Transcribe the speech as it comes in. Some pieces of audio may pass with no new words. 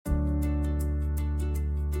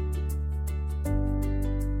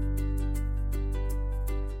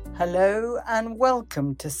Hello and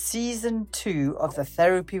welcome to Season 2 of the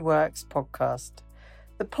Therapy Works podcast,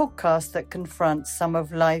 the podcast that confronts some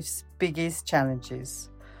of life's biggest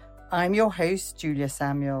challenges. I'm your host, Julia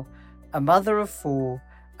Samuel, a mother of 4,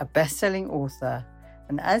 a best-selling author,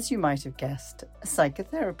 and as you might have guessed, a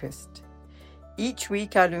psychotherapist. Each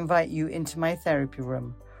week I'll invite you into my therapy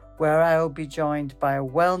room, where I will be joined by a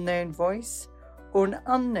well-known voice or an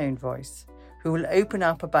unknown voice who will open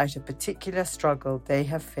up about a particular struggle they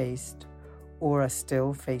have faced or are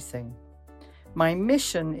still facing. My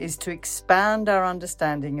mission is to expand our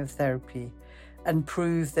understanding of therapy and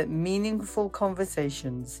prove that meaningful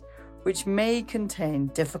conversations, which may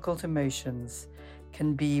contain difficult emotions,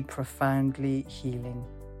 can be profoundly healing.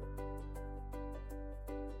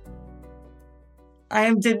 I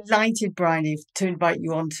am delighted, Bryony, to invite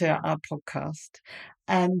you onto our podcast.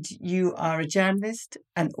 And you are a journalist,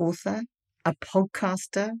 an author, a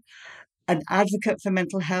podcaster, an advocate for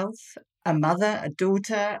mental health, a mother, a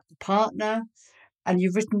daughter, a partner, and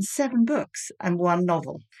you've written 7 books and 1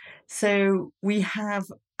 novel. So we have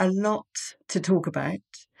a lot to talk about.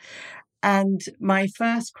 And my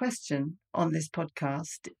first question on this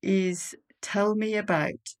podcast is, tell me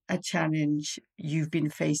about a challenge you've been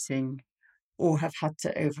facing or have had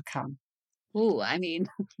to overcome.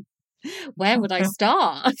 Where would I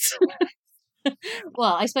start?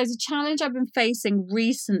 Well, I suppose a challenge I've been facing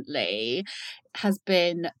recently has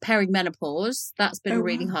been perimenopause. That's been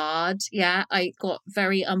really hard. Yeah, I got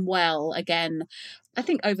very unwell again, I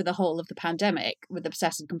think over the whole of the pandemic with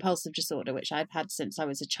obsessive compulsive disorder, which I've had since I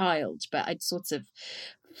was a child, but I'd sort of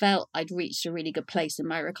felt I'd reached a really good place in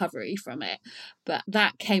my recovery from it. But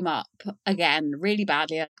that came up again really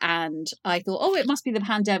badly. And I thought, oh, it must be the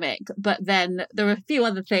pandemic. But then there were a few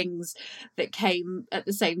other things that came at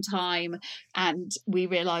the same time. And we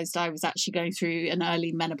realised I was actually going through an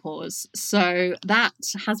early menopause. So that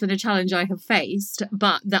has been a challenge I have faced,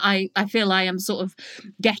 but that I feel I am sort of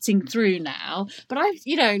getting through now. But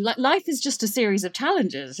life is just a series of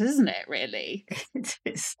challenges, isn't it, really? It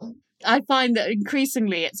is. I find that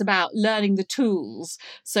increasingly it's about learning the tools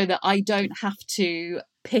so that I don't have to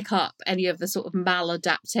pick up any of the sort of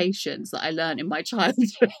maladaptations that I learned in my childhood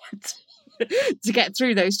to get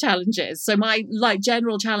through those challenges. So my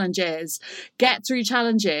general challenge is get through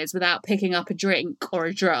challenges without picking up a drink or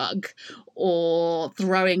a drug or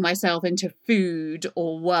throwing myself into food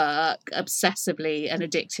or work obsessively and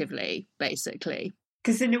addictively, basically.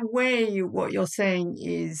 Because in a way, what you're saying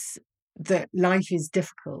is that life is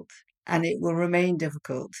difficult and it will remain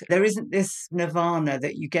difficult. There isn't this nirvana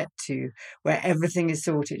that you get to where everything is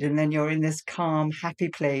sorted and then you're in this calm, happy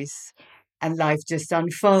place and life just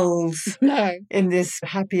unfolds in this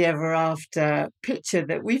happy ever after picture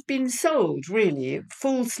that we've been sold, really,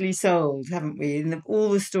 falsely sold, haven't we, in all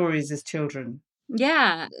the stories as children.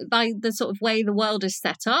 Yeah, by the sort of way the world is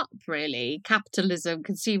set up, really. Capitalism,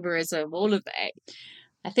 consumerism, all of it.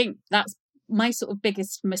 I think that's my sort of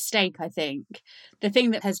biggest mistake, I think. The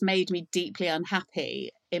thing that has made me deeply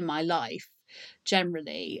unhappy in my life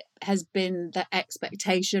generally has been the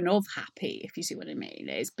expectation of happy, if you see what I mean.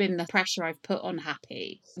 It's been the pressure I've put on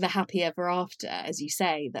happy, the happy ever after, as you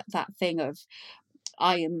say, that thing of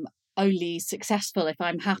I am only successful if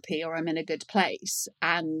I'm happy or I'm in a good place.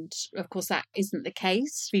 And of course, that isn't the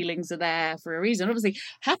case. Feelings are there for a reason. Obviously,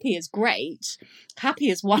 happy is great. Happy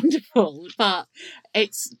is wonderful, but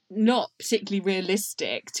it's not particularly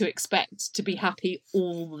realistic to expect to be happy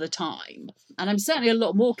all the time. And I'm certainly a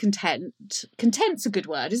lot more content. Content's a good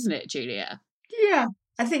word, isn't it, Julia? Yeah.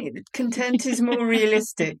 I think content is more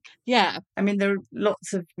realistic. Yeah. I mean, there are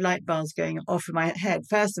lots of light bulbs going off in my head.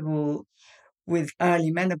 First of all, with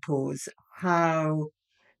early menopause, how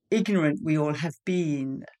ignorant we all have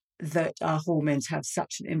been that our hormones have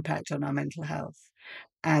such an impact on our mental health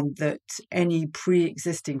and that any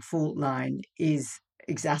pre-existing fault line is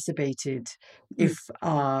exacerbated if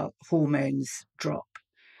our hormones drop.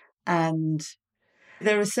 And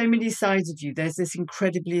there are so many sides of you. There's this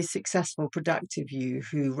incredibly successful, productive you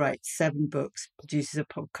who writes 7 books, produces a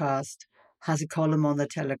podcast, has a column on the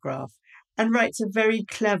Telegraph, and writes a very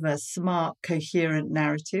clever, smart, coherent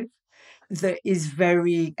narrative that is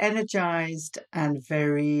very energized and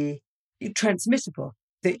very transmittable,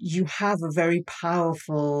 that you have a very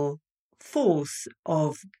powerful force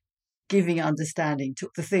of giving understanding to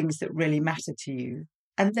the things that really matter to you.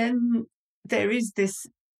 And then there is this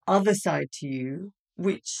other side to you,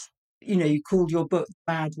 which, you called your book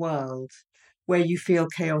Bad World, where you feel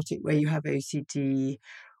chaotic, where you have OCD,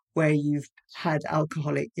 where you've had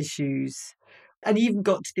alcoholic issues, and even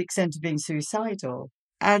got to the extent of being suicidal.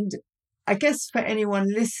 And I guess for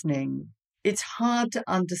anyone listening, it's hard to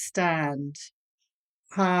understand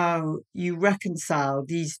how you reconcile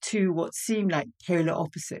these two, what seem like polar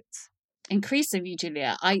opposites. Increasingly,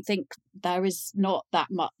 Julia, I think there is not that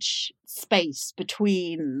much space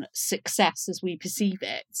between success as we perceive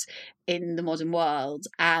it in the modern world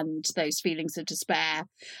and those feelings of despair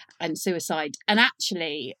and suicide. And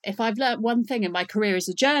actually, if I've learnt one thing in my career as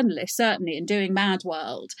a journalist, certainly in doing Mad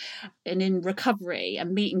World and in recovery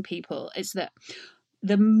and meeting people, it's that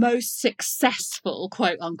the most successful,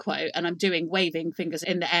 quote unquote, and I'm doing waving fingers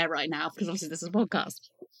in the air right now because obviously this is a podcast,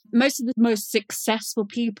 most of the most successful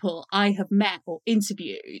people I have met or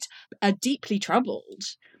interviewed are deeply troubled.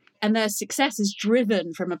 And their success is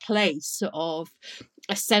driven from a place of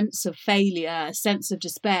a sense of failure, a sense of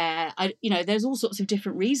despair. There's all sorts of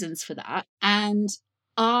different reasons for that. And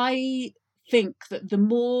I think that the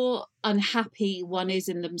more unhappy one is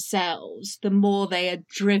in themselves, the more they are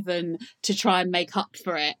driven to try and make up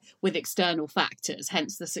for it with external factors,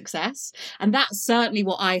 hence the success. And that's certainly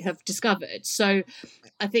what I have discovered. So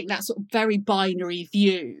I think that sort of very binary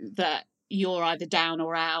view that you're either down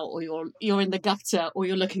or out, or you're in the gutter, or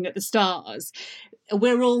you're looking at the stars.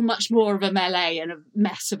 We're all much more of a melee and a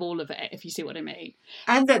mess of all of it, if you see what I mean.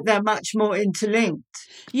 And that they're much more interlinked.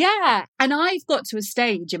 Yeah. And I've got to a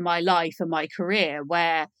stage in my life and my career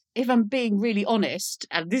where, if I'm being really honest,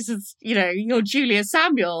 and this is, you're Julia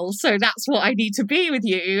Samuel, so that's what I need to be with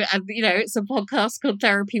you. And, it's a podcast called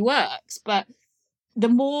Therapy Works. But the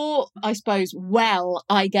more, I suppose, well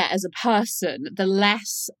I get as a person, the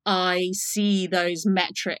less I see those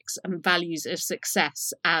metrics and values of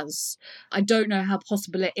success as, I don't know how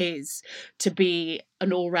possible it is to be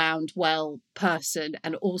an all-round well person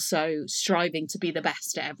and also striving to be the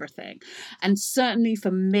best at everything. And certainly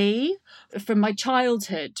for me, from my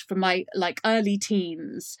childhood, from my early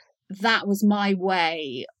teens, that was my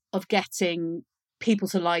way of getting people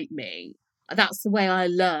to like me. That's the way I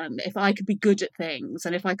learned. If I could be good at things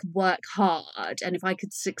and if I could work hard and if I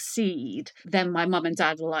could succeed, then my mum and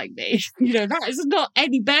dad will like me. That is not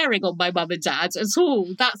any bearing on my mum and dad at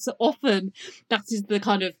all. That is the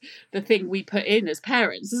kind of the thing we put in as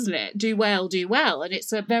parents, isn't it? Do well, do well. And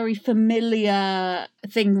it's a very familiar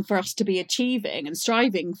thing for us to be achieving and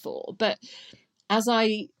striving for. But as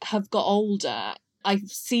I have got older, I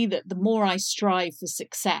see that the more I strive for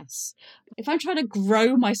success, if I'm trying to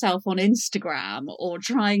grow myself on Instagram or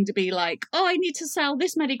trying to be like, oh, I need to sell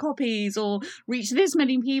this many copies or reach this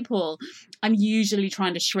many people, I'm usually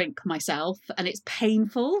trying to shrink myself and it's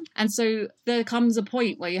painful. And so there comes a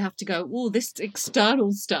point where you have to go, oh, this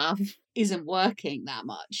external stuff isn't working that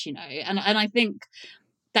much, and I think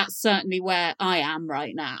that's certainly where I am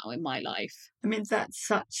right now in my life. I mean, that's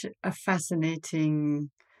such a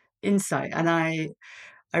fascinating insight. And I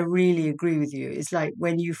really agree with you. It's like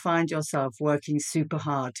when you find yourself working super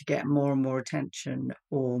hard to get more and more attention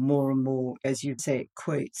or more and more, as you say,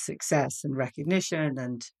 quote, success and recognition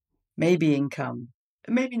and maybe income,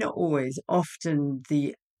 maybe not always, often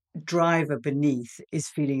the driver beneath is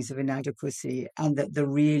feelings of inadequacy and that the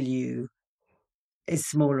real you is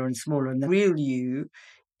smaller and smaller. And the real you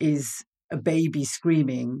is a baby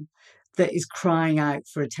screaming that is crying out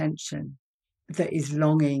for attention, that is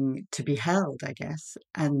longing to be held, I guess,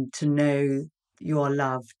 and to know you are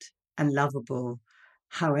loved and lovable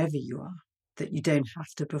however you are, that you don't have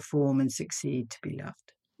to perform and succeed to be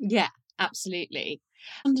loved. Yeah, absolutely.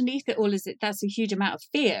 Underneath it all that's a huge amount of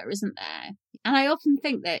fear, isn't there? And I often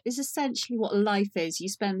think that is essentially what life is. You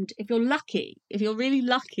spend, if you're really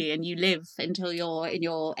lucky and you live until you're in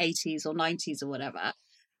your 80s or 90s or whatever,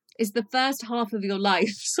 is the first half of your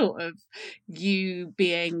life sort of you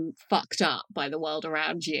being fucked up by the world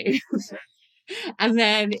around you. And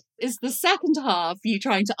then is the second half you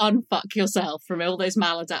trying to unfuck yourself from all those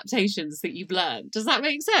maladaptations that you've learned. Does that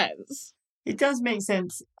make sense? It does make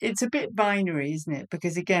sense. It's a bit binary, isn't it?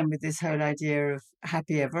 Because again, with this whole idea of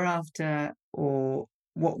happy ever after or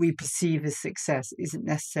what we perceive as success isn't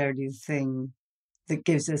necessarily the thing that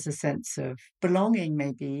gives us a sense of belonging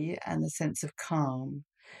maybe and a sense of calm.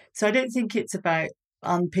 So I don't think it's about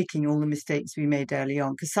unpicking all the mistakes we made early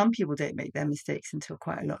on, because some people don't make their mistakes until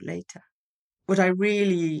quite a lot later. What I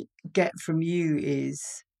really get from you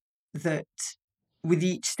is that with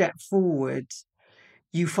each step forward,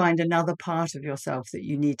 you find another part of yourself that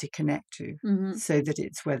you need to connect to, so that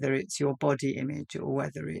it's whether it's your body image or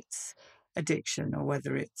whether it's addiction or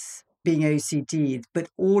whether it's being OCD, but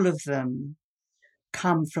all of them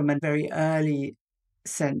come from a very early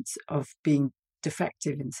sense of being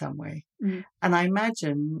defective in some way. And I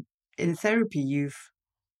imagine in therapy you've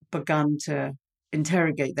begun to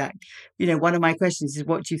interrogate that. One of my questions is,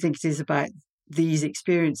 what do you think it is about these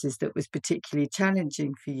experiences that was particularly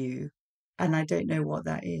challenging for you? And I don't know what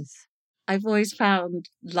that is. I've always found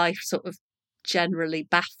life sort of generally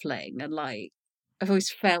baffling, and like I've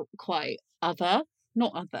always felt quite other,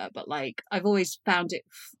 not other, but like I've always found it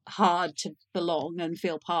hard to belong and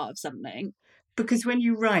feel part of something. Because when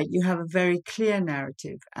you write, you have a very clear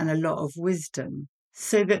narrative and a lot of wisdom.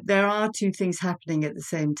 So that there are two things happening at the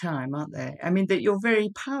same time, aren't there? I mean, that you're very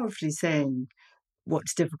powerfully saying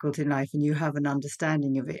what's difficult in life and you have an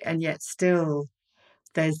understanding of it. And yet still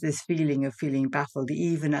there's this feeling of feeling baffled,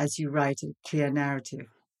 even as you write a clear narrative.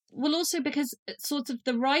 Well, also because sort of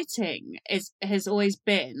the writing has always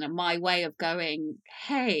been my way of going,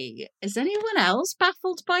 hey, is anyone else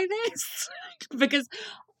baffled by this? Because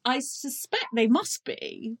I suspect they must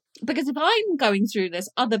be. Because if I'm going through this,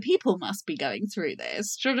 other people must be going through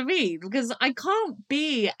this. Do you know what I mean? Because I can't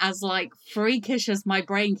be as like freakish as my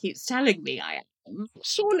brain keeps telling me I am.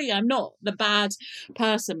 Surely I'm not the bad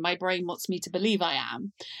person my brain wants me to believe I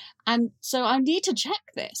am. And so I need to check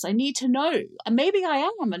this. I need to know. And maybe I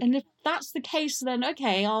am. And if that's the case, then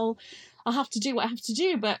okay, I'll have to do what I have to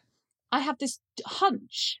do. But I have this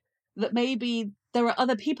hunch that maybe there are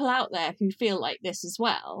other people out there who feel like this as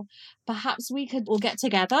well. Perhaps we could all get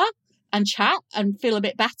together and chat and feel a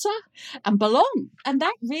bit better and belong. And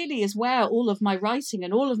that really is where all of my writing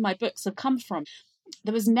and all of my books have come from.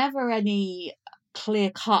 There was never any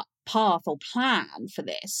clear-cut path or plan for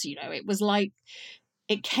this. You know, it was like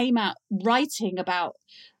it came out writing about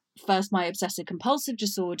first my obsessive compulsive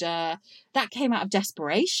disorder. That came out of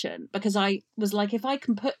desperation because I was like, if I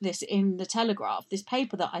can put this in the Telegraph, this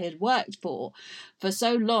paper that I had worked for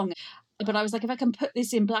so long, but I was like, if I can put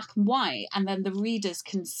this in black and white and then the readers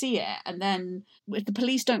can see it, and then if the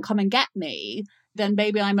police don't come and get me, then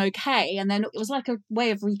maybe I'm okay. And then it was like a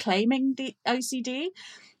way of reclaiming the OCD.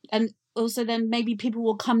 And also then maybe people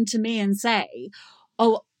will come to me and say,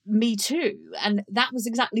 oh, me too. And that was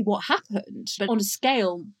exactly what happened, but on a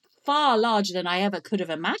scale far larger than I ever could have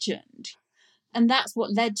imagined. And that's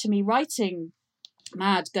what led to me writing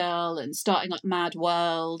Mad Girl and starting like Mad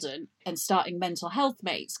World and starting Mental Health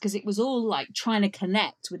Mates, because it was all like trying to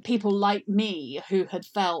connect with people like me who had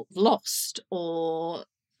felt lost or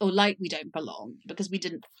like we don't belong because we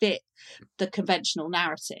didn't fit the conventional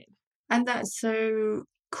narrative. And that's so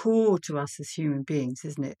core to us as human beings,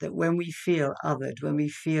 isn't it? That when we feel othered, when we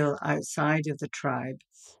feel outside of the tribe,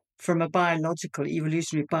 from a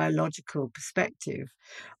evolutionary biological perspective,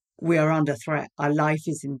 we are under threat. Our life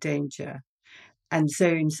is in danger. And so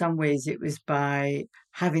in some ways it was by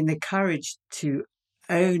having the courage to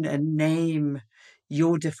own and name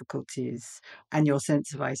your difficulties and your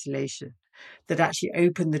sense of isolation that actually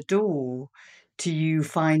opened the door to you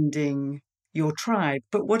finding your tribe.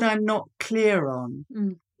 But what I'm not clear on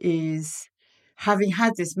is, having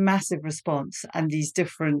had this massive response and these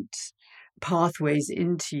different pathways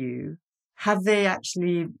into you, have they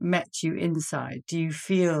actually met you inside? Do you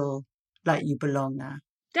feel like you belong now?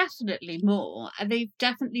 Definitely more. And they've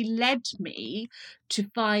definitely led me to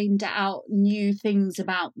find out new things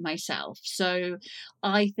about myself. So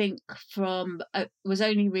I think it was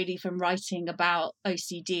only really from writing about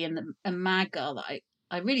OCD and Mad Girl that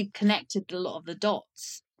I really connected a lot of the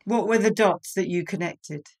dots. What were the dots that you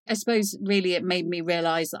connected? I suppose really it made me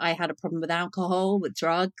realise that I had a problem with alcohol, with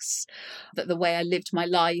drugs, that the way I lived my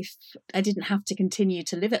life, I didn't have to continue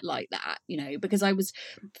to live it like that, you know, because I was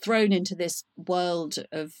thrown into this world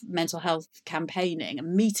of mental health campaigning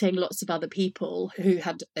and meeting lots of other people who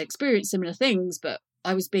had experienced similar things, but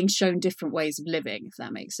I was being shown different ways of living, if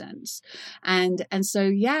that makes sense. And so,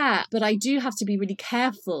 yeah, but I do have to be really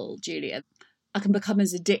careful, Julia. I can become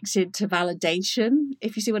as addicted to validation,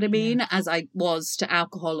 if you see what I mean, as I was to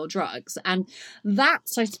alcohol or drugs. And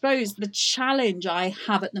that's, I suppose, the challenge I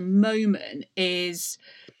have at the moment is,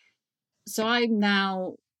 so I'm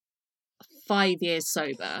now 5 years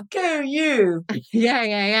sober. Go you!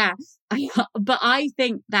 Yeah. But I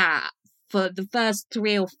think that for the first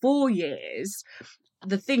 3 or 4 years,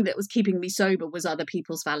 the thing that was keeping me sober was other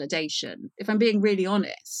people's validation. If I'm being really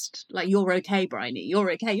honest, like, you're okay, Bryony, you're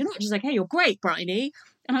okay. You're not just okay, you're great, Bryony.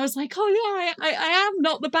 And I was like, oh yeah, I am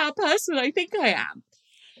not the bad person I think I am.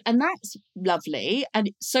 And that's lovely. And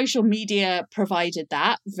social media provided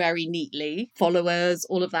that very neatly, followers,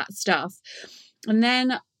 all of that stuff. And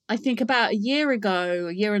then I think about a year and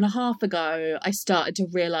a half ago, I started to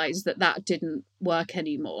realise that didn't work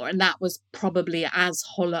anymore. And that was probably as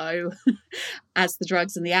hollow as the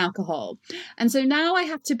drugs and the alcohol. And so now I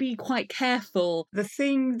have to be quite careful. The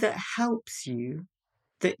thing that helps you,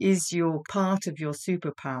 that is your part of your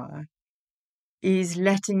superpower, is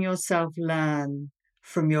letting yourself learn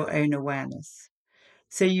from your own awareness.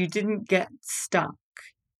 So you didn't get stuck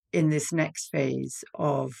in this next phase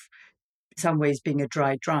of some ways being a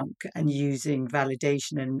dry drunk and using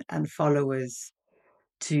validation and followers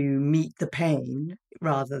to meet the pain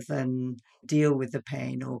rather than deal with the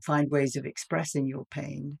pain or find ways of expressing your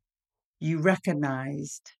pain, you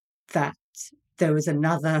recognized that there was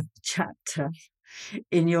another chapter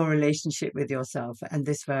in your relationship with yourself and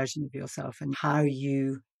this version of yourself, and how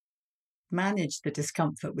you manage the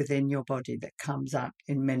discomfort within your body that comes up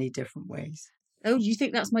in many different ways. Oh, you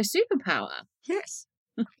think that's my superpower? Yes.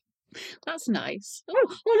 That's nice.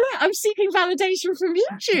 Oh, well, look, I'm seeking validation from you,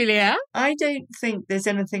 Julia. I don't think there's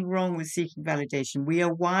anything wrong with seeking validation. We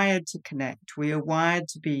are wired to connect. We are wired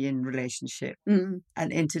to be in relationship and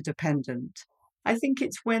interdependent. I think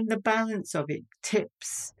it's when the balance of it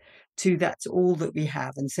tips to that's all that we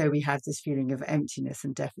have. And so we have this feeling of emptiness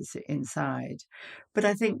and deficit inside. But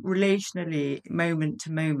I think relationally, moment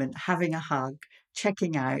to moment, having a hug,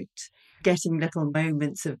 checking out, getting little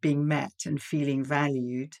moments of being met and feeling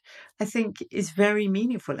valued, I think is very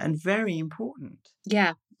meaningful and very important.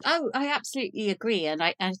 Yeah. Oh, I absolutely agree. And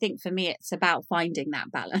I think for me, it's about finding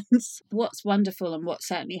that balance. What's wonderful and what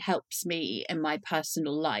certainly helps me in my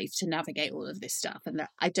personal life to navigate all of this stuff. And that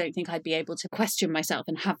I don't think I'd be able to question myself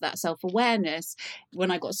and have that self-awareness when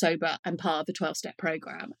I got sober and part of the 12-step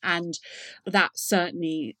program. And that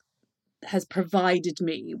certainly has provided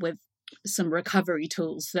me with some recovery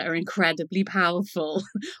tools that are incredibly powerful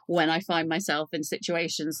when I find myself in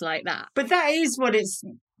situations like that. But that is what it's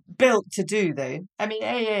built to do, though. I mean,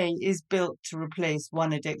 AA is built to replace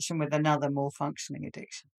one addiction with another more functioning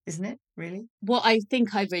addiction, isn't it, really? What I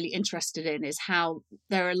think I'm really interested in is how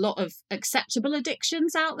there are a lot of acceptable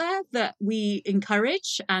addictions out there that we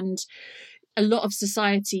encourage, and a lot of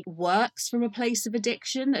society works from a place of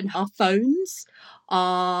addiction, and our phones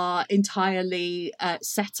are entirely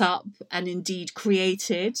set up and indeed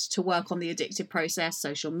created to work on the addictive process.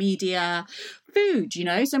 Social media, food,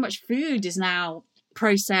 so much food is now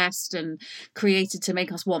processed and created to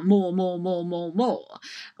make us want more.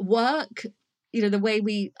 Work, the way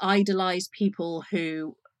we idolize people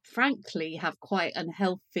who frankly have quite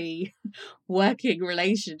unhealthy working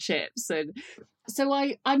relationships. And so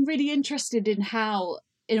I'm really interested in how,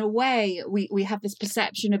 in a way, we have this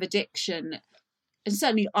perception of addiction. And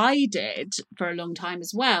certainly I did for a long time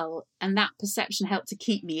as well. And that perception helped to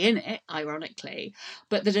keep me in it, ironically.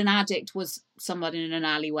 But that an addict was someone in an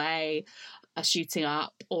alleyway, a shooting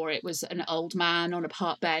up, or it was an old man on a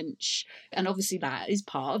park bench. And obviously that is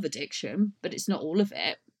part of addiction, but it's not all of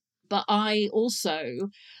it. But I also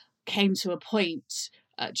came to a point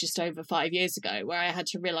just over 5 years ago where I had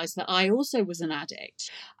to realise that I also was an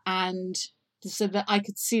addict. And so that I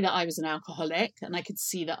could see that I was an alcoholic, and I could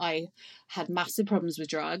see that I had massive problems with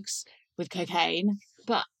drugs, with cocaine.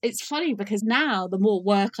 But it's funny because now the more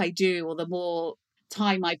work I do, or the more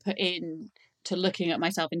time I put in to looking at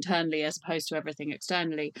myself internally as opposed to everything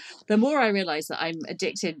externally, the more I realise that I'm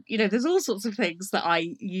addicted. There's all sorts of things that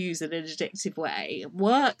I use in an addictive way.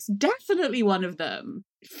 Work's definitely one of them.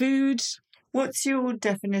 Food. What's your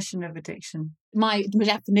definition of addiction? My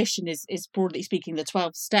definition is broadly speaking the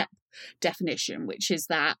 12-step definition, which is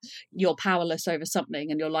that you're powerless over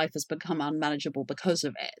something and your life has become unmanageable because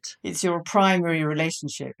of it. It's your primary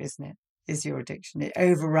relationship, isn't it? Is your addiction. It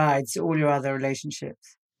overrides all your other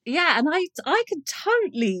relationships. Yeah, and I could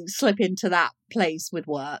totally slip into that place with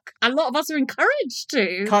work. A lot of us are encouraged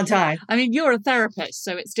to. Can't I? I mean, you're a therapist,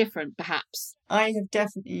 so it's different, perhaps. I have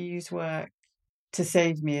definitely used work to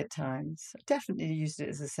save me at times. I've definitely used it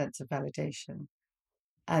as a sense of validation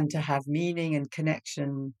and to have meaning and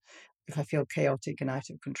connection. If I feel chaotic and out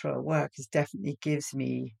of control, work definitely gives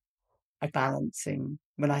me a balancing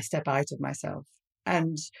when I step out of myself.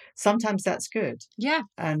 And sometimes that's good. Yeah.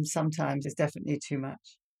 And sometimes it's definitely too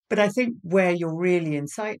much. But I think where you're really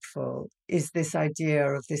insightful is this idea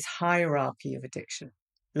of this hierarchy of addiction.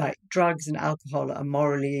 Like drugs and alcohol are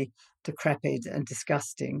morally decrepit and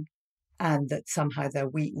disgusting, and that somehow they're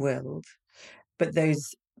weak-willed. But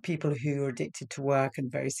those people who are addicted to work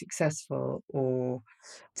and very successful, or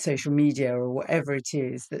social media, or whatever it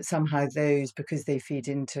is, that somehow those, because they feed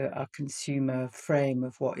into a consumer frame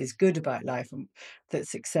of what is good about life, and that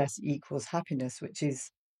success equals happiness, which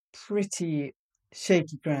is pretty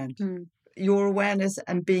shaky ground. Your awareness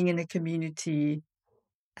and being in a community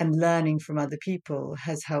and learning from other people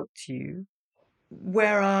has helped you.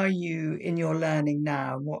 Where are you in your learning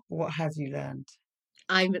now? What have you learned?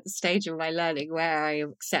 I'm at the stage of my learning where I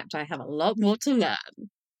accept I have a lot more to learn,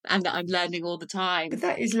 and that I'm learning all the time. But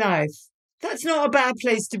that is life. That's not a bad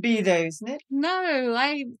place to be, though, isn't it? No,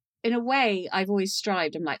 in a way, I've always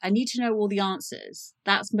strived. I'm like, I need to know all the answers.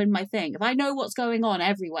 That's been my thing. If I know what's going on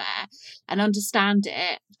everywhere and understand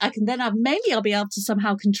it, I can then maybe I'll be able to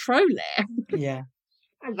somehow control it. Yeah.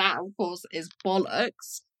 And that, of course, is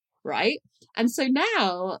bollocks, right? And so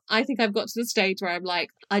now I think I've got to the stage where I'm like,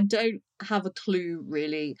 I don't have a clue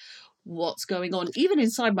really what's going on, even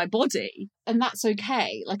inside my body. And that's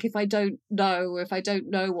okay. Like, if I don't know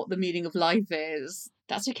what the meaning of life is,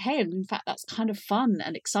 that's okay. And in fact, that's kind of fun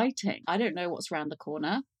and exciting. I don't know what's around the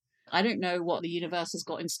corner. I don't know what the universe has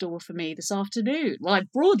got in store for me this afternoon. Well, I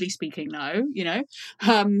broadly speaking know,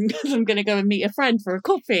 I'm going to go and meet a friend for a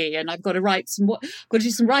coffee, and I've got to got to do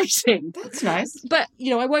some writing. That's nice. But,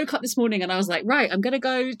 I woke up this morning and I was like, right, I'm going to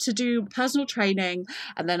go to do personal training,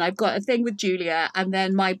 and then I've got a thing with Julia, and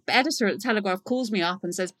then my editor at the Telegraph calls me up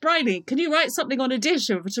and says, Bryony, can you write something on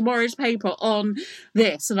edition for tomorrow's paper on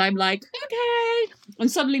this? And I'm like, okay. And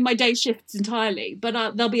suddenly my day shifts entirely,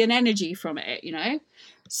 but there'll be an energy from it,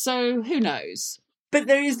 So who knows? But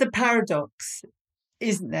there is the paradox,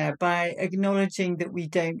 isn't there? By acknowledging that we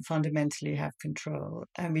don't fundamentally have control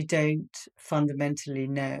and we don't fundamentally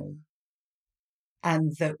know,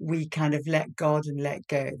 and that we kind of let God and let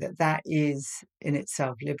go, that is in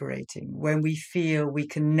itself liberating. When we feel we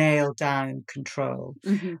can nail down control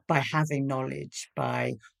by having knowledge,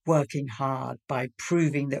 by working hard, by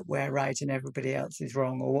proving that we're right and everybody else is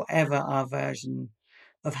wrong, or whatever our version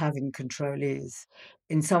of having control is,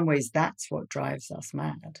 in some ways that's what drives us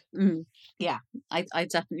mad. Yeah, I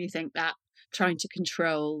definitely think that trying to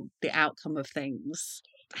control the outcome of things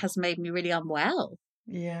has made me really unwell.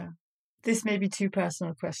 Yeah. This may be too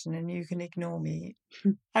personal a question and you can ignore me.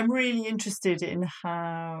 I'm really interested in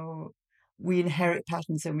how we inherit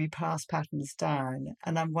patterns and we pass patterns down,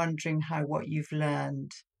 and I'm wondering how what you've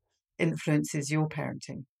learned influences your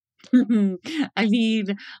parenting. I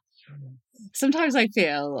mean, sometimes I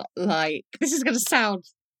feel like this is going to sound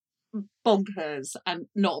bonkers and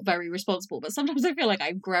not very responsible, but sometimes I feel like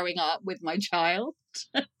I'm growing up with my child,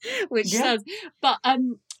 which sounds, but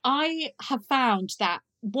I have found that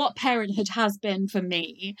what parenthood has been for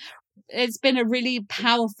me, it's been a really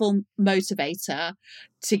powerful motivator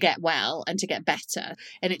to get well and to get better.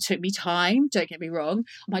 And it took me time, don't get me wrong.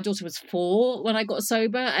 My daughter was 4 when I got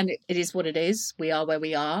sober, and it is what it is. We are where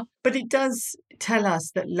we are. But it does tell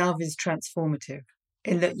us that love is transformative,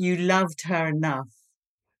 in that you loved her enough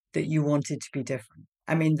that you wanted to be different.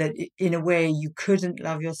 I mean, that in a way you couldn't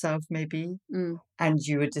love yourself maybe, and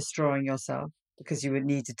you were destroying yourself because you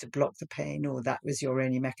needed to block the pain, or that was your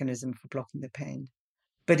only mechanism for blocking the pain.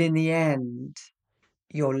 But in the end,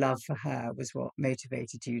 your love for her was what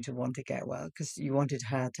motivated you to want to get well, because you wanted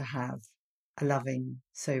her to have a loving,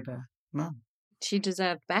 sober mum. She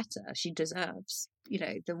deserved better. She deserves,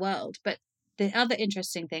 the world. But the other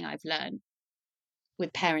interesting thing I've learned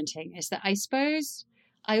with parenting is that I suppose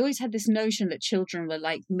I always had this notion that children were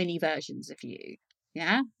like mini versions of you.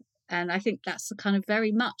 Yeah. And I think that's kind of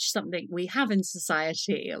very much something we have in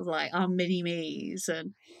society, of like our mini me's,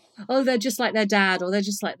 and they're just like their dad, or they're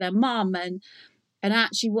just like their mum. And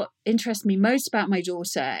actually what interests me most about my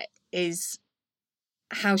daughter is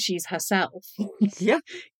how she's herself. Yeah.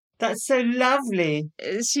 That's so lovely.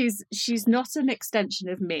 She's not an extension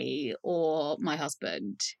of me or my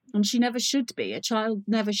husband, and she never should be. A child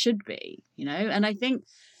never should be, and I think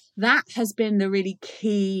that has been the really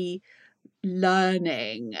key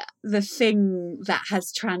learning, the thing that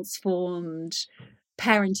has transformed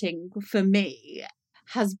parenting for me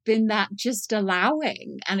has been that just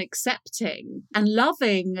allowing and accepting and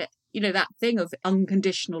loving, that thing of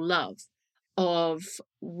unconditional love, of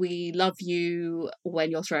we love you when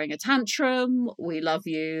you're throwing a tantrum, we love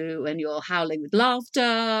you when you're howling with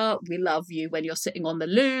laughter, we love you when you're sitting on the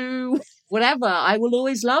loo, whatever. I will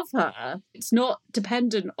always love her. It's not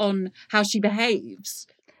dependent on how she behaves.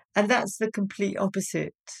 And that's the complete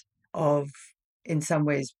opposite of, in some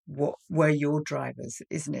ways, what were your drivers,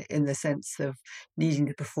 isn't it? In the sense of needing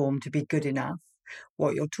to perform to be good enough.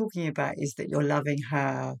 What you're talking about is that you're loving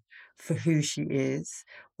her for who she is,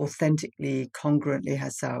 authentically, congruently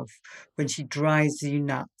herself. When she drives you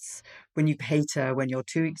nuts, when you hate her, when you're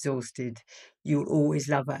too exhausted, you'll always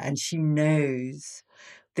love her. And she knows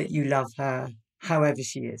that you love her however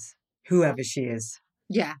she is, whoever she is.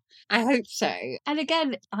 Yeah, I hope so. And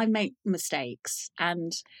again, I make mistakes,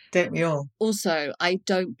 and don't we all? Also, I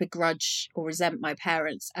don't begrudge or resent my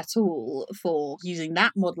parents at all for using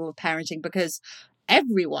that model of parenting, because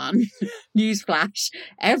everyone, newsflash,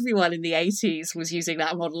 everyone in the 80s was using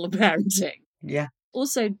that model of parenting. Yeah.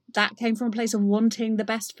 also that came from a place of wanting the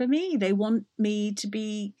best for me. They want me to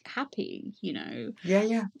be happy,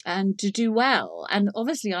 Yeah. and to do well. And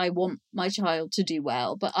obviously I want my child to do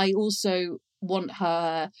well, but I also want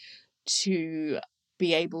her to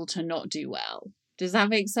be able to not do well. Does that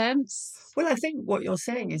make sense? Well, I think what you're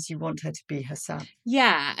saying is you want her to be herself.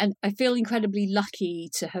 Yeah, and I feel incredibly lucky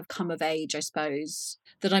to have come of age, I suppose,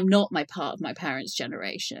 that I'm not part of my parents'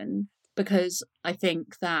 generation, because I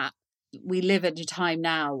think that we live at a time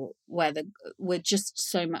now where we're just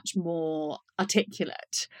so much more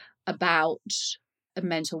articulate about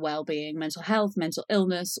mental well-being, mental health, mental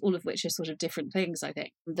illness, all of which are sort of different things. I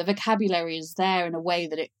think the vocabulary is there in a way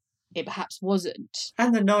that it perhaps wasn't.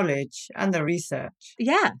 And the knowledge and the research.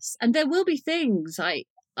 Yes, and there will be things I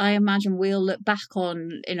imagine we'll look back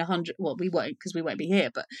on in 100. Well, we won't, because we won't be here,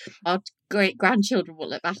 but our great grandchildren will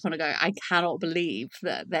look back on and go, I cannot believe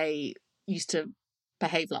that they used to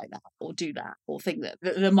behave like that or do that or think that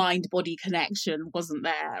the mind body connection wasn't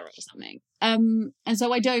there or something. And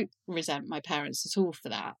so I don't resent my parents at all for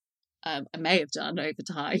that. I may have done over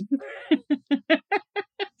time.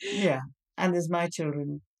 Yeah, and as my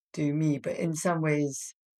children do me, but in some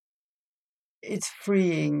ways it's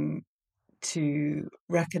freeing to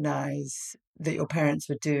recognize that your parents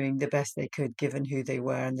were doing the best they could given who they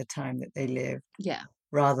were and the time that they lived. Yeah.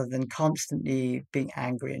 Rather than constantly being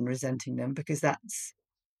angry and resenting them, because that's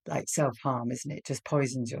like self-harm, isn't it? It just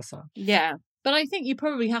poisons yourself. Yeah. But I think you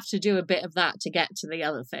probably have to do a bit of that to get to the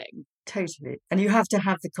other thing. Totally. And you have to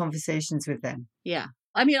have the conversations with them. Yeah.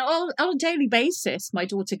 I mean, on a daily basis, my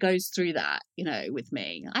daughter goes through that, with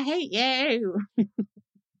me. I hate you.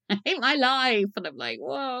 I hate my life. And I'm like,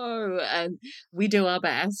 whoa. And we do our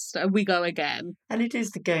best and we go again. And it is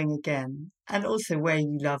the going again. And also where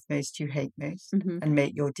you love most, you hate most, and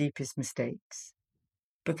make your deepest mistakes.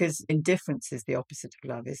 Because indifference is the opposite of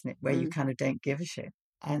love, isn't it? Where you kind of don't give a shit.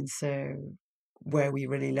 And so where we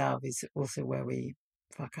really love is also where we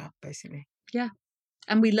fuck up, basically. Yeah.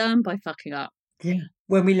 And we learn by fucking up. Yeah.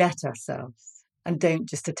 When we let ourselves and don't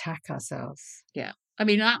just attack ourselves. Yeah. I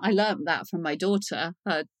mean, I learned that from my daughter.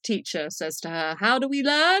 Her teacher says to her, how do we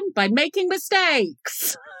learn? By making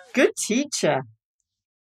mistakes. Good teacher.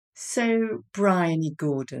 So, Bryony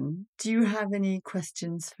Gordon, do you have any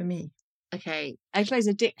questions for me? Okay. I suppose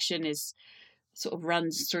addiction sort of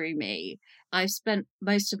runs through me. I've spent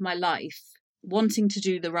most of my life wanting to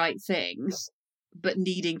do the right thing, but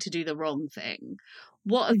needing to do the wrong thing.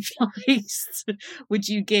 What advice would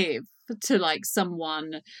you give to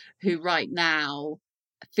someone who right now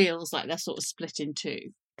feels like they're sort of split in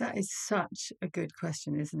two? That is such a good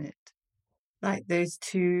question, isn't it? Like those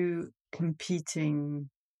two competing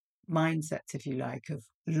mindsets, if you like, of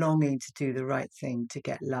longing to do the right thing to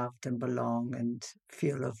get loved and belong and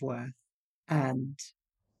feel of worth, and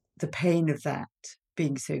the pain of that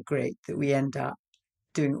being so great that we end up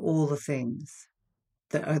doing all the things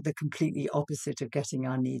that are the completely opposite of getting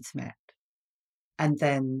our needs met, and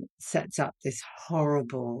then sets up this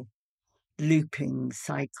horrible looping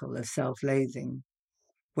cycle of self-loathing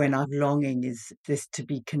when our longing is this to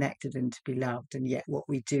be connected and to be loved, and yet what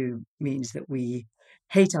we do means that we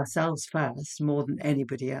hate ourselves first more than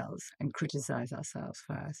anybody else and criticize ourselves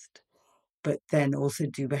first, but then also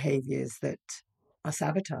do behaviors that are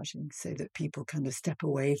sabotaging so that people kind of step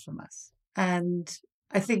away from us. And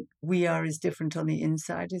I think we are as different on the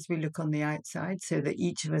inside as we look on the outside, so that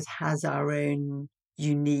each of us has our own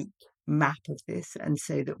unique map of this, and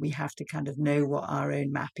so that we have to kind of know what our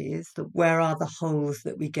own map is, that where are the holes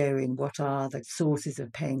that we go in, what are the sources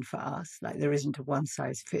of pain for us. Like there isn't a one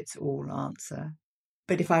size fits all answer.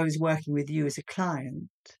 But if I was working with you as a client,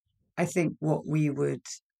 I think what we would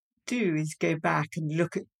do is go back and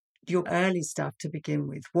look at your early stuff to begin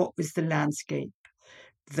with. What was the landscape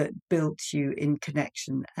that built you in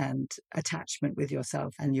connection and attachment with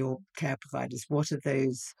yourself and your care providers? What are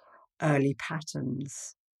those early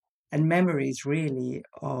patterns and memories really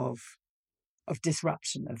of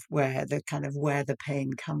disruption, of where the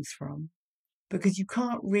pain comes from? Because you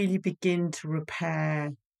can't really begin to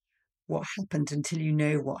repair what happened until you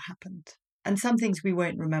know what happened. And some things we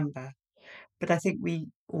won't remember, but I think we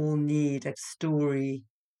all need a story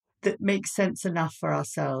that makes sense enough for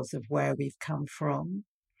ourselves of where we've come from,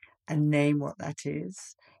 and name what that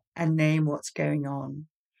is, and name what's going on.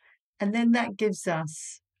 And then that gives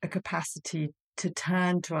us a capacity to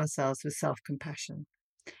turn to ourselves with self-compassion.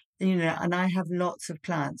 And I have lots of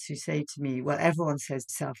clients who say to me, well, everyone says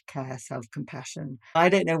self-care, self-compassion. I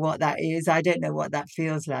don't know what that is. I don't know what that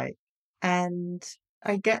feels like. And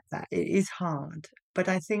I get that. It is hard. But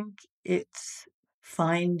I think it's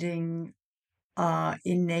finding our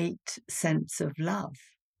innate sense of love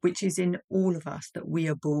which is in all of us that we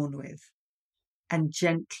are born with, and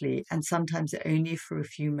gently, and sometimes only for a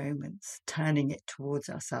few moments, turning it towards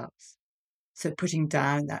ourselves. So putting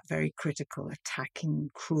down that very critical,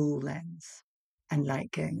 attacking, cruel lens and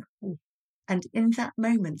like going, oh. And in that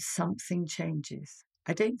moment, something changes.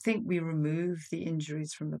 I don't think we remove the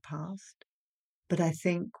injuries from the past, but I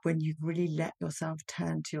think when you really let yourself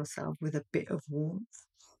turn to yourself with a bit of warmth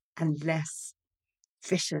and less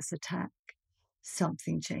vicious attack,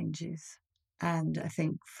 something changes. And I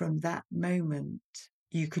think from that moment,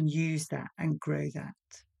 you can use that and grow that.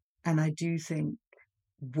 And I do think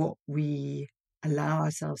what we allow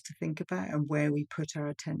ourselves to think about and where we put our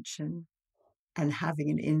attention and having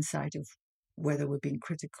an insight of whether we're being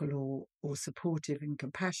critical or supportive and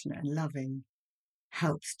compassionate and loving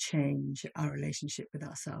helps change our relationship with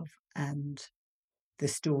ourselves and the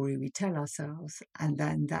story we tell ourselves. And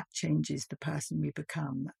then that changes the person we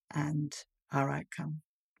become and our outcome.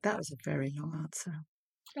 That was a very long answer.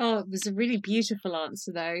 Oh, it was a really beautiful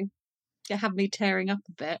answer, though. It had me tearing up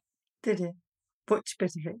a bit. Did it? Which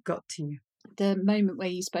bit of it got to you? The moment where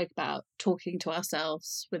you spoke about talking to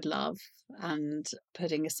ourselves with love and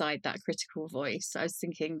putting aside that critical voice. I was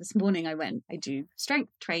thinking this morning I do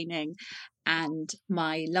strength training, and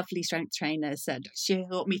my lovely strength trainer said, she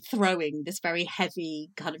got me throwing this very heavy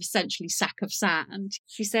kind of essentially sack of sand.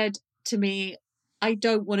 She said to me, I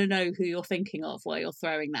don't want to know who you're thinking of while you're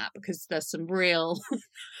throwing that, because there's some real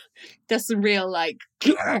like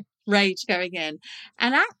rage going in.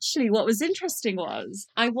 And actually what was interesting was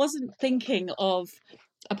I wasn't thinking of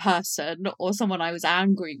a person or someone I was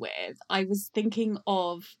angry with. I was thinking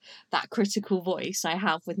of that critical voice I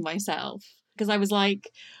have with myself, because I was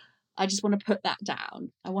like, I just want to put that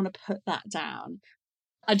down. I want to put that down.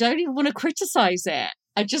 I don't even want to criticize it.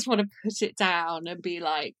 I just want to put it down and be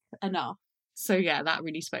like, enough. So yeah, that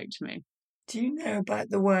really spoke to me. Do you know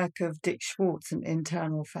about the work of Dick Schwartz and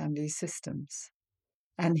internal family systems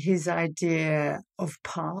and his idea of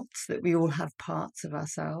parts, that we all have parts of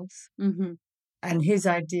ourselves? Mm-hmm. And his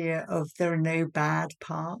idea of there are no bad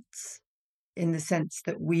parts, in the sense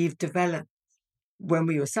that we've developed, when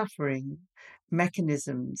we were suffering,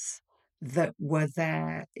 mechanisms that were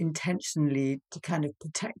there intentionally to kind of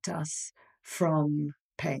protect us from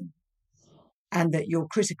pain. And that your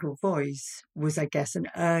critical voice was, I guess, an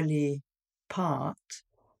early part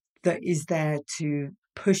that is there to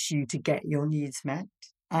push you to get your needs met.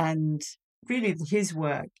 And really his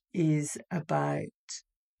work is about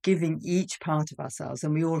giving each part of ourselves,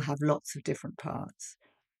 and we all have lots of different parts,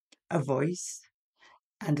 a voice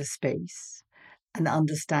and a space, and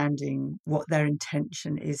understanding what their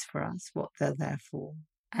intention is for us, what they're there for.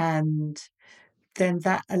 And then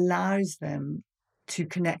that allows them to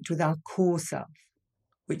connect with our core self,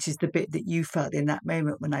 which is the bit that you felt in that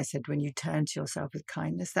moment when I said, when you turn to yourself with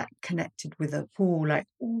kindness, that connected with a core, like,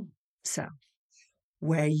 ooh, self,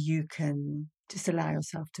 where you can just allow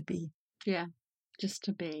yourself to be. Yeah, just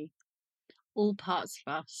to be. All parts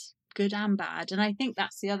of us, good and bad. And I think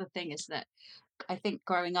that's the other thing, is that I think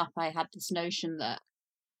growing up I had this notion that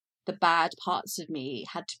the bad parts of me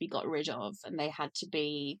had to be got rid of, and they had to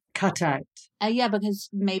be cut out. Yeah, because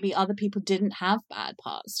maybe other people didn't have bad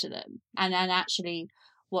parts to them. And then actually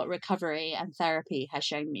what recovery and therapy has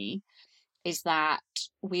shown me is that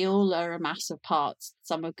we all are a mass of parts.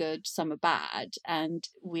 Some are good, some are bad, and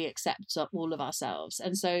we accept all of ourselves.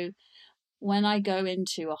 And so when I go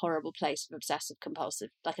into a horrible place of obsessive compulsive,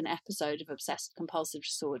 like an episode of obsessive compulsive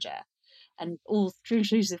disorder, and all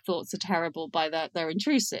intrusive thoughts are terrible by that they're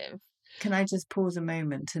intrusive. Can I just pause a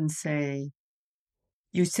moment and say,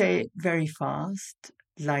 you say it very fast,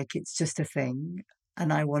 like it's just a thing,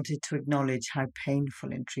 and I wanted to acknowledge how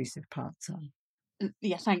painful intrusive parts are.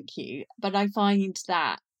 Yeah, thank you. But I find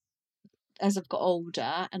that as I've got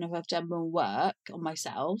older and if I've done more work on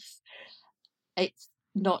myself, it's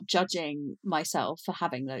not judging myself for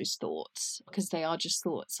having those thoughts, because they are just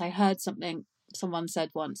thoughts. I heard something someone said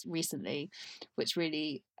once recently, which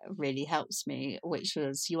really, really helps me, which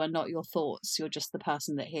was, you are not your thoughts, you're just the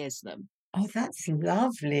person that hears them. Oh, that's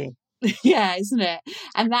lovely. Yeah, isn't it?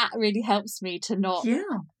 And that really helps me to not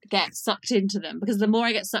get sucked into them, because the more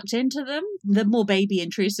I get sucked into them, the more baby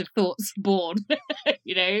intrusive thoughts are born,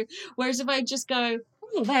 you know? Whereas if I just go,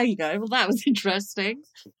 oh, there you go, well, that was interesting,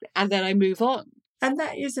 and then I move on. And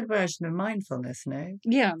that is a version of mindfulness, no?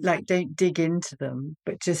 Yeah. Like, don't dig into them,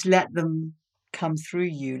 but just let them come through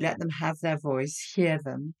you, let them have their voice, hear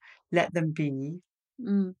them, let them be.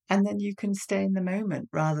 And then you can stay in the moment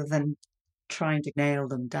rather than trying to nail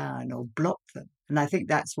them down or block them. And I think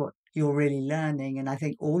that's what you're really learning, and I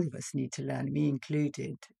think all of us need to learn, me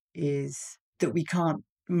included, is that we can't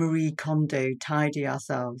Marie Kondo tidy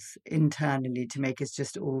ourselves internally to make us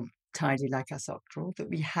just all tidy like a sock drawer, that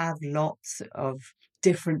we have lots of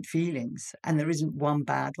different feelings and there isn't one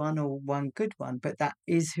bad one or one good one, but that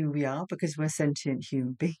is who we are because we're sentient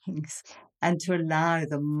human beings. And to allow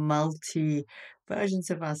the multi versions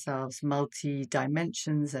of ourselves, multi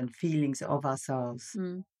dimensions and feelings of ourselves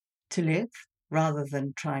to live rather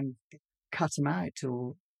than try and cut them out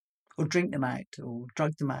or drink them out or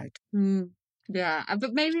drug them out. Yeah,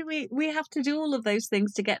 but maybe we have to do all of those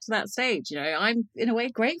things to get to that stage. You know, I'm in a way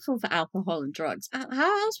grateful for alcohol and drugs.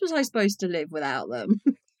 How else was I supposed to live without them?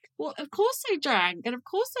 Well, of course I drank, and of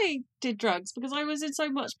course I did drugs because I was in so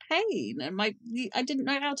much pain, and I didn't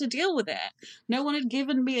know how to deal with it. No one had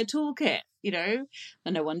given me a toolkit, you know,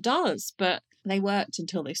 and no one does. But they worked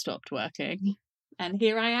until they stopped working, and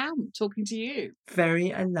here I am talking to you,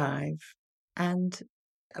 very alive. And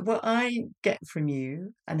what I get from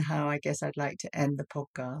you, and how I guess I'd like to end the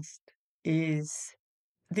podcast, is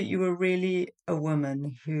that you are really a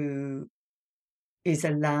woman who is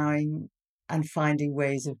allowing and finding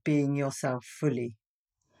ways of being yourself fully.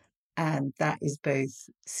 And that is both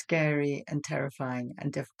scary and terrifying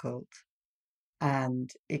and difficult and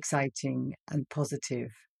exciting and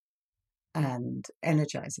positive and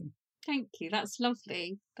energizing. Thank you. That's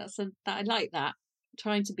lovely. I like that.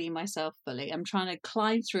 Trying to be myself fully. I'm trying to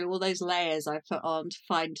climb through all those layers I put on to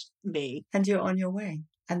find me. And you're on your way.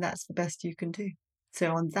 And that's the best you can do.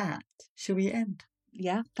 So on that, shall we end?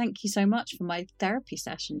 Yeah. Thank you so much for my therapy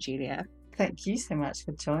session, Julia. Thank you so much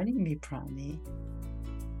for joining me, Bryony.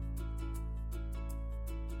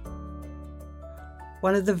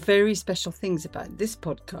 One of the very special things about this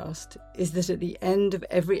podcast is that at the end of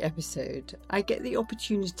every episode, I get the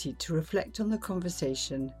opportunity to reflect on the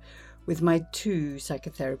conversation with my two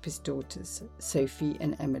psychotherapist daughters, Sophie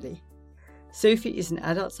and Emily. Sophie is an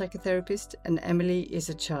adult psychotherapist and Emily is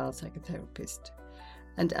a child psychotherapist.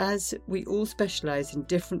 And as we all specialise in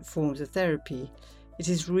different forms of therapy, it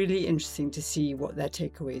is really interesting to see what their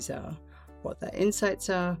takeaways are, what their insights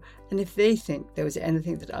are, and if they think there was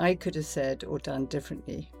anything that I could have said or done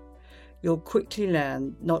differently. You'll quickly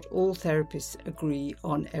learn not all therapists agree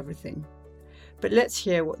on everything. But let's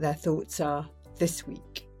hear what their thoughts are this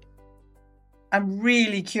week. I'm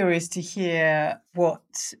really curious to hear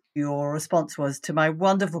what your response was to my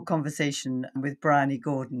wonderful conversation with Bryony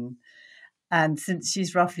Gordon. And since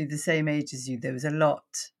she's roughly the same age as you, there was a lot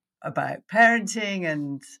about parenting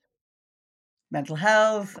and mental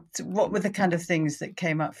health. What were the kind of things that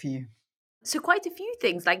came up for you? So quite a few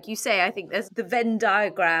things, like you say. I think there's the Venn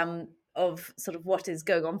diagram of sort of what is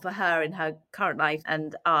going on for her in her current life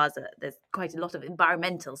and ours. There's quite a lot of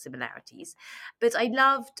environmental similarities. But I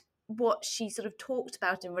loved what she sort of talked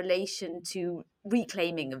about in relation to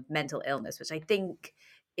reclaiming of mental illness, which I think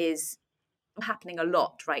is happening a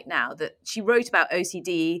lot right now. That she wrote about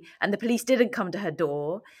OCD and the police didn't come to her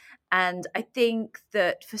door. And I think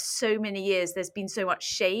that for so many years, there's been so much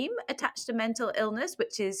shame attached to mental illness,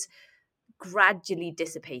 which is gradually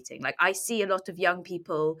dissipating. Like I see a lot of young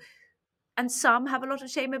people, and some have a lot of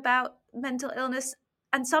shame about mental illness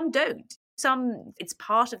and some don't. Some, it's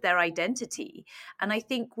part of their identity. And I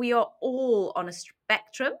think we are all on a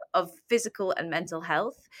spectrum of physical and mental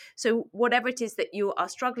health. So whatever it is that you are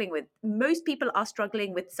struggling with, most people are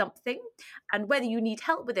struggling with something. And whether you need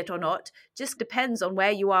help with it or not just depends on where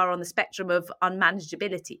you are on the spectrum of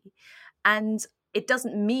unmanageability. And it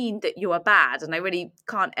doesn't mean that you are bad. And I really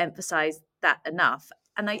can't emphasize that enough.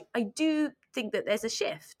 And I do think that there's a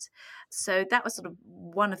shift. So that was sort of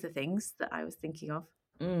one of the things that I was thinking of.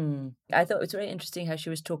 I thought it was very interesting how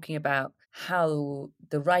she was talking about how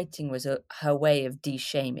the writing was her way of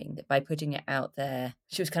de-shaming, that by putting it out there,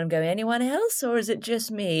 she was kind of going, anyone else, or is it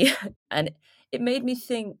just me? And it made me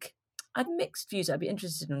think, I've mixed views. I'd be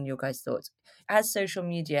interested in your guys' thoughts. As social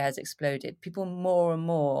media has exploded, people more and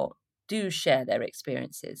more do share their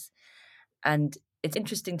experiences. And it's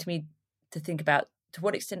interesting to me to think about to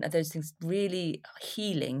what extent are those things really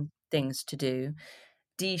healing things to do,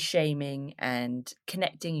 de-shaming and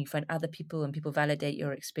connecting. You find other people and people validate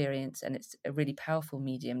your experience, and it's a really powerful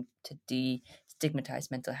medium to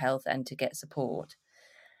de-stigmatize mental health and to get support.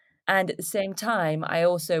 And at the same time, I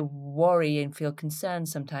also worry and feel concerned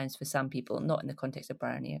sometimes for some people, not in the context of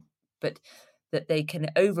Bryony, but that they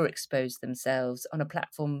can overexpose themselves on a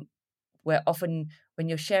platform where often when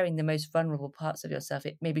you're sharing the most vulnerable parts of yourself,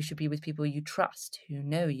 it maybe should be with people you trust, who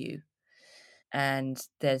know you. And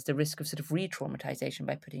there's the risk of sort of re-traumatization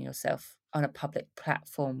by putting yourself on a public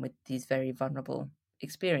platform with these very vulnerable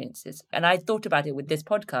experiences. And I thought about it with this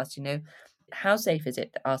podcast, how safe is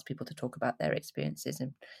it to ask people to talk about their experiences?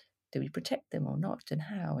 And do we protect them or not, and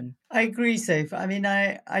how? And I agree, Soph. I mean,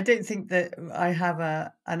 I don't think that I have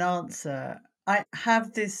an answer. I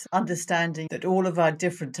have this understanding that all of our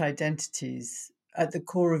different identities, at the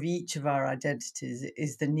core of each of our identities,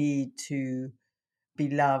 is the need to be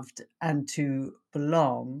loved and to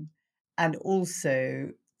belong, and also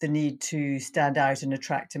the need to stand out and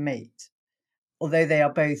attract a mate. Although they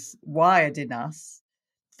are both wired in us,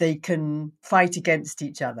 they can fight against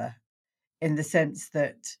each other in the sense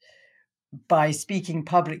that by speaking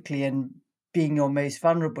publicly and being your most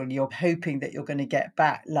vulnerable, you're hoping that you're going to get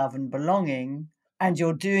back love and belonging, and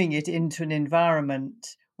you're doing it into an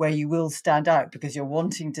environment where you will stand out because you're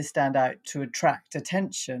wanting to stand out to attract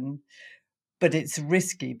attention, but it's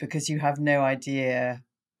risky because you have no idea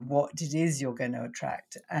what it is you're going to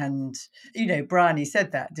attract. And, Bryony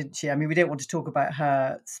said that, didn't she? I mean, we don't want to talk about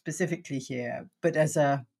her specifically here, but as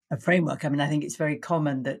a framework, I mean, I think it's very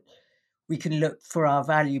common that we can look for our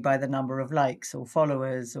value by the number of likes or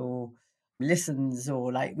followers or listens,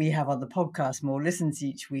 or like we have on the podcast, more listens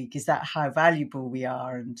each week. Is that how valuable we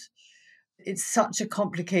are? And it's such a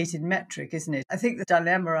complicated metric, isn't it? I think the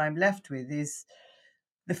dilemma I'm left with is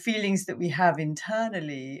the feelings that we have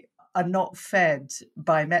internally are not fed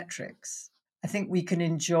by metrics. I think we can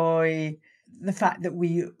enjoy the fact that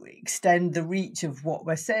we extend the reach of what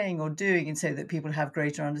we're saying or doing, and so that people have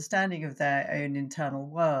greater understanding of their own internal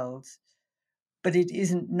world. But it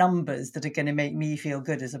isn't numbers that are going to make me feel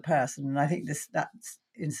good as a person. And I think that's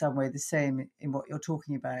in some way the same in what you're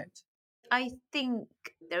talking about. I think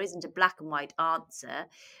there isn't a black and white answer.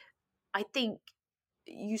 I think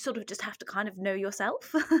you sort of just have to kind of know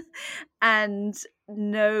yourself and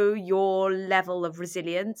know your level of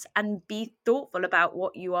resilience and be thoughtful about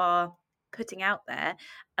what you are putting out there.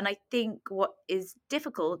 And I think what is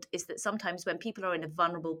difficult is that sometimes when people are in a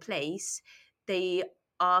vulnerable place, they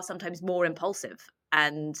are sometimes more impulsive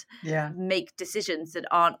and make decisions that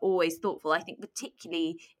aren't always thoughtful. I think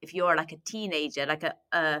particularly if you're like a teenager, like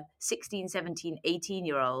a 16, 17,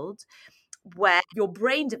 18-year-old, where your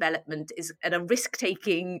brain development is at a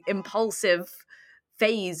risk-taking, impulsive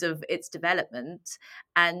phase of its development,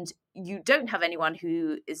 and you don't have anyone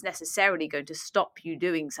who is necessarily going to stop you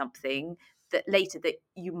doing something that later that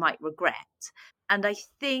you might regret. And I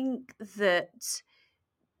think that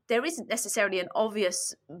there isn't necessarily an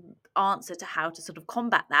obvious answer to how to sort of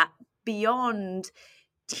combat that beyond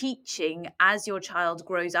teaching as your child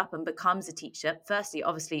grows up and becomes a teacher. Firstly,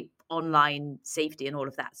 obviously, online safety and all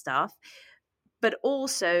of that stuff, but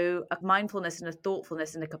also a mindfulness and a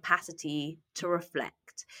thoughtfulness and a capacity to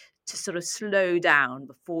reflect, to sort of slow down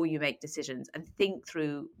before you make decisions and think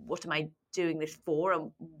through, what am I doing this for,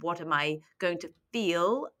 and what am I going to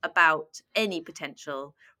feel about any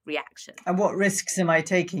potential reaction? And what risks am I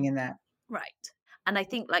taking in that? Right. And I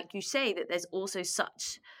think, like you say, that there's also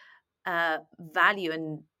such value,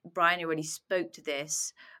 and Bryony already spoke to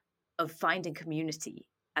this, of finding community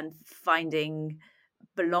and finding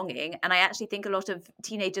belonging. And I actually think a lot of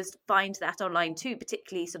teenagers find that online too,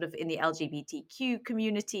 particularly sort of in the LGBTQ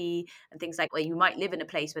community and things like, where you might live in a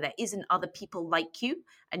place where there isn't other people like you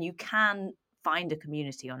and you can find a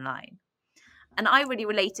community online. And I really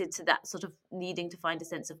related to that sort of needing to find a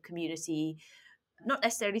sense of community, not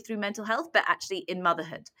necessarily through mental health, but actually in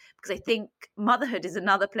motherhood, because I think motherhood is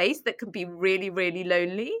another place that can be really, really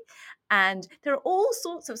lonely. And there are all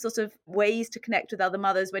sorts of sort of ways to connect with other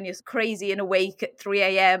mothers when you're crazy and awake at 3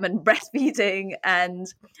 a.m. and breastfeeding. And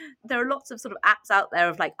there are lots of sort of apps out there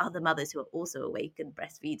of like other mothers who are also awake and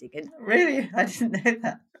breastfeeding. And Really? I didn't know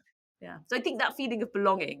that. yeah. So I think that feeling of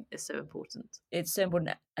belonging is so important. it's so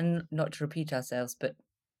important, and not to repeat ourselves, but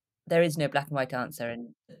there is no black and white answer.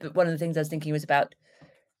 But one of the things I was thinking was about,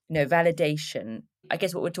 validation. I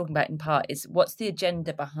guess what we're talking about in part is what's the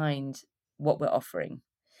agenda behind what we're offering.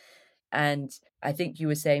 And I think you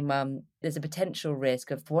were saying, Mum, there's a potential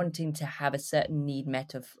risk of wanting to have a certain need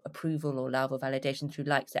met of approval or love or validation through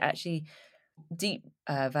likes, that actually deep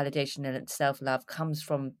validation and self-love comes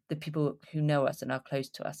from the people who know us and are close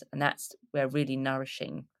to us. And that's where really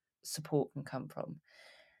nourishing support can come from.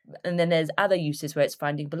 And then there's other uses where it's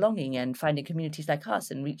finding belonging and finding communities like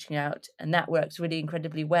us and reaching out. And that works really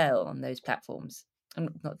incredibly well on those platforms. And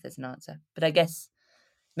not that there's an answer, but I guess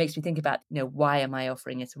it makes me think about, why am I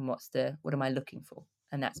offering it and what am I looking for?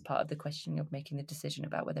 And that's part of the question of making the decision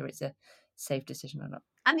about whether it's a safe decision or not.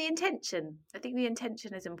 And the intention. I think the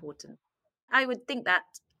intention is important. I would think that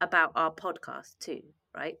about our podcast too,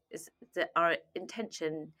 right? Is that our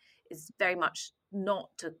intention is very much not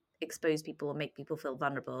to expose people or make people feel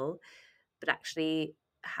vulnerable, but actually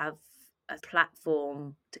have a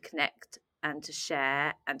platform to connect and to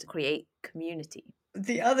share and to create community.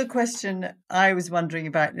 The other question I was wondering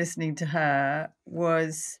about listening to her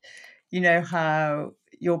was, how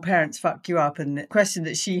your parents fuck you up, and the question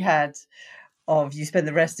that she had of you spend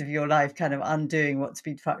the rest of your life kind of undoing what's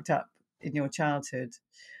been fucked up in your childhood,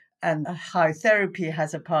 and how therapy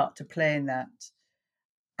has a part to play in that.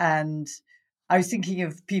 And I was thinking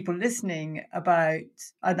of people listening about,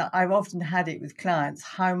 and I've often had it with clients,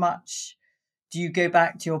 how much do you go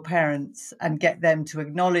back to your parents and get them to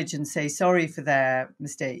acknowledge and say sorry for their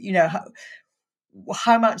mistake?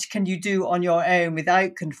 How much can you do on your own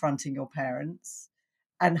without confronting your parents?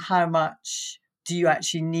 And how much do you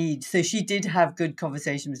actually need? So she did have good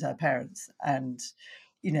conversations with her parents and,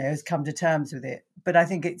 has come to terms with it. But I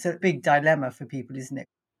think it's a big dilemma for people, isn't it?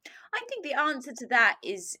 I think the answer to that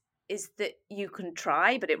is that you can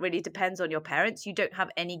try, but it really depends on your parents. You don't have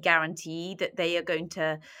any guarantee that they are going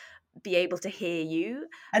to be able to hear you.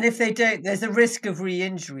 And if they don't, there's a risk of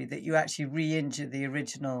re-injury, that you actually re-injure the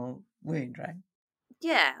original wound, right?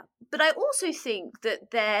 Yeah, but I also think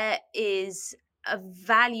that there is a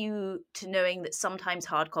value to knowing that sometimes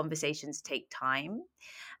hard conversations take time,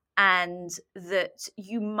 and that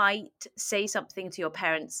you might say something to your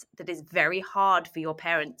parents that is very hard for your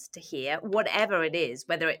parents to hear, whatever it is,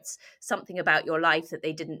 whether it's something about your life that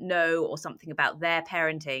they didn't know or something about their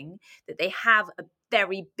parenting that they have a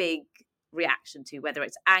very big reaction to, whether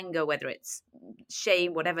it's anger, whether it's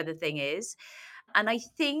shame, whatever the thing is. And I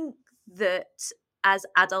think that as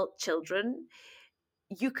adult children,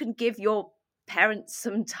 you can give your parents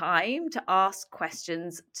some time to ask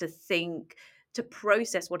questions, to think, to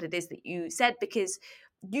process what it is that you said, because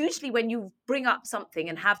usually when you bring up something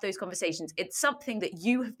and have those conversations, it's something that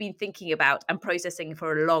you have been thinking about and processing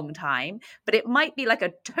for a long time, but it might be like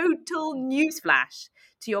a total newsflash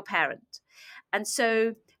to your parent. And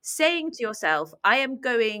so saying to yourself, I am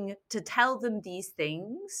going to tell them these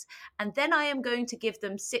things, and then I am going to give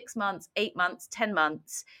them 6 months, 8 months, 10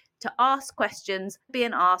 months to ask questions, be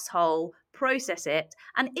an asshole, process it.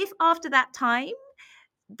 And if after that time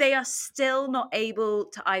they are still not able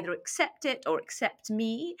to either accept it or accept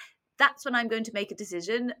me, that's when I'm going to make a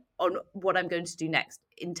decision on what I'm going to do next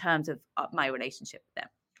in terms of my relationship with them.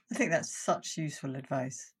 I think that's such useful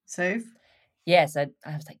advice. Soph? Yes, I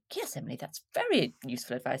was like, yes, Emily, that's very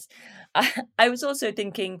useful advice. I was also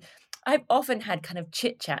thinking, I've often had kind of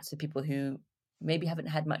chit chats with people who maybe haven't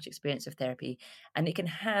had much experience of therapy, and it can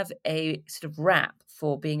have a sort of rap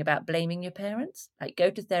for being about blaming your parents. Like, go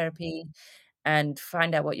to therapy and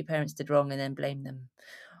find out what your parents did wrong and then blame them.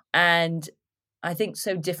 And I think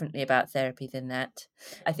so differently about therapy than that.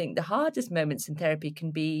 I think the hardest moments in therapy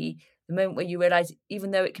can be the moment where you realize,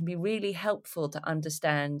 even though it can be really helpful to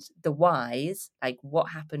understand the whys, like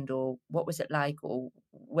what happened or what was it like or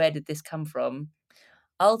where did this come from,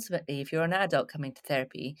 ultimately, if you're an adult coming to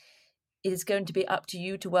therapy, it is going to be up to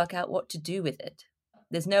you to work out what to do with it.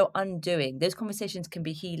 There's no undoing. Those conversations can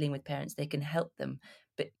be healing with parents, they can help them.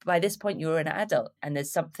 But by this point, you're an adult and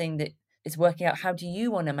there's something that is working out, how do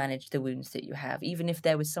you want to manage the wounds that you have, even if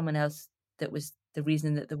there was someone else that was the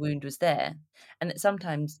reason that the wound was there. And that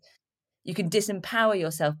sometimes you can disempower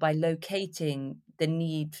yourself by locating the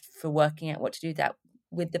need for working out what to do that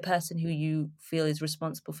with the person who you feel is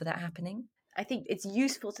responsible for that happening. I think it's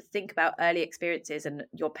useful to think about early experiences and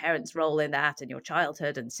your parents' role in that and your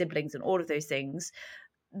childhood and siblings and all of those things,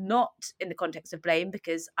 not in the context of blame,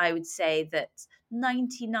 because I would say that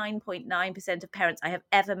 99.9% of parents I have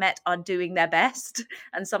ever met are doing their best.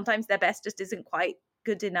 And sometimes their best just isn't quite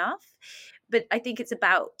good enough. But I think it's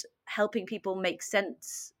about helping people make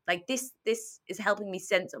sense. Like this is helping me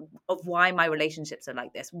sense of why my relationships are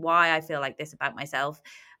like this, why I feel like this about myself.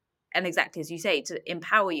 And exactly as you say, to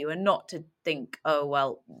empower you and not to think, oh,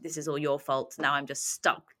 well, this is all your fault. Now I'm just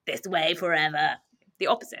stuck this way forever. The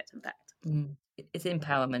opposite, in fact. It's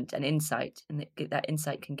empowerment and insight, and that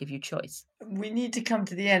insight can give you choice. We need to come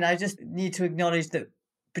to the end. I just need to acknowledge that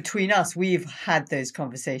between us, we've had those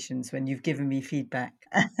conversations when you've given me feedback.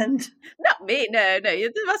 And not me, no, you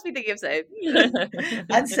must be thinking of Soph.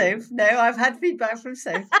 And Soph, no, I've had feedback from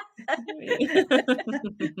Soph.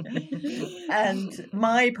 And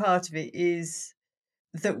my part of it is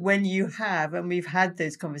that when you have, and we've had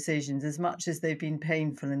those conversations, as much as they've been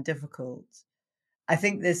painful and difficult, I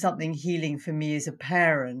think there's something healing for me as a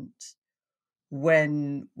parent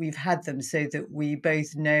when we've had them, so that we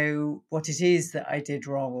both know what it is that I did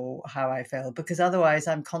wrong or how I felt, because otherwise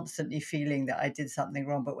I'm constantly feeling that I did something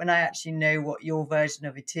wrong. But when I actually know what your version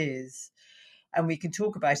of it is, and we can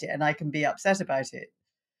talk about it, and I can be upset about it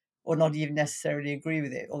or not even necessarily agree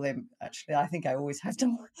with it, although actually I think I always have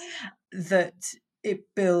to, that it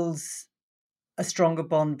builds a stronger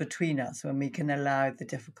bond between us when we can allow the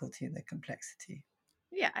difficulty and the complexity.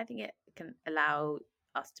 Yeah, I think it can allow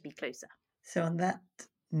us to be closer. So on that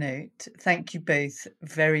note, thank you both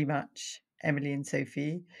very much, Emily and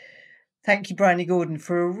Sophie. Thank you, Bryony Gordon,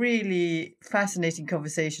 for a really fascinating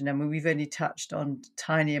conversation. I mean, we've only touched on a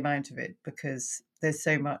tiny amount of it because there's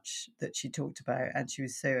so much that she talked about and she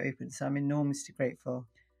was so open. So I'm enormously grateful.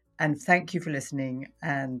 And thank you for listening.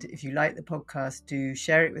 And if you like the podcast, do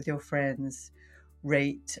share it with your friends,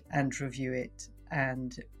 rate and review it,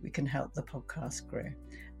 and we can help the podcast grow.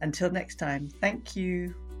 Until next time, thank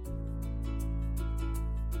you.